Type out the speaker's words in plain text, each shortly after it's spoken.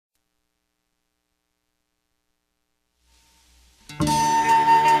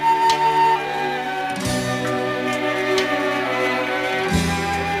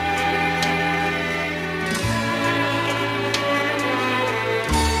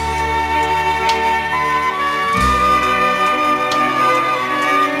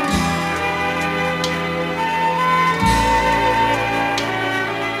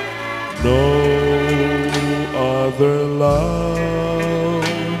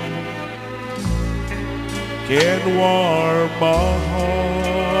can warm my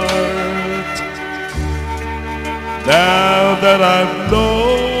heart. Now that I've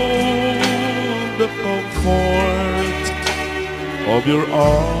known the comfort of your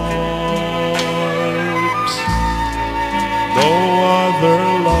arms, no other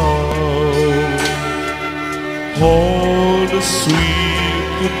love hold the sweet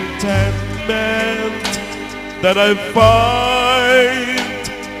contentment that I find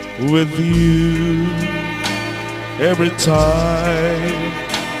with you. Every time,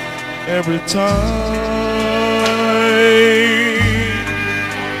 every time,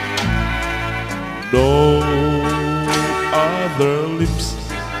 no other lips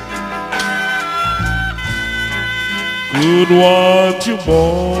could want you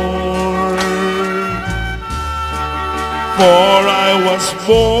more, for I was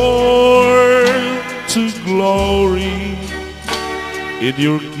born to glory in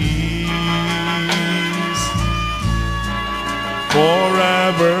your kiss,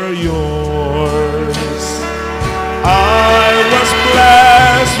 forever yours. I was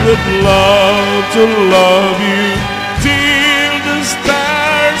blessed with love to love you till the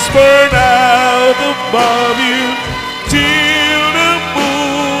stars burn out above you, till the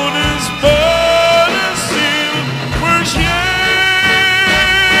moon is but a silver shell.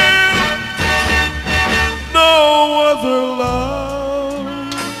 No other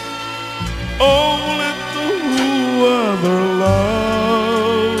love, only no other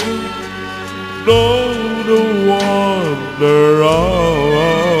love, know the wonder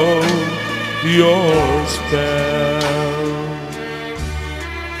of your spell.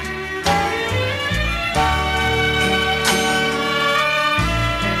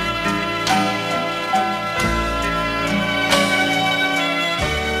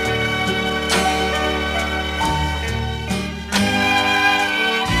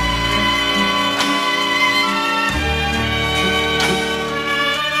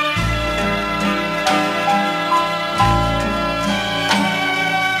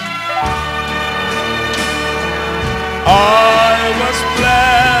 I was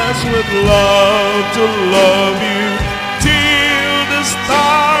blessed with love to love you till the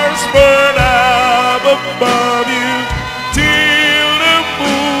stars burn up above.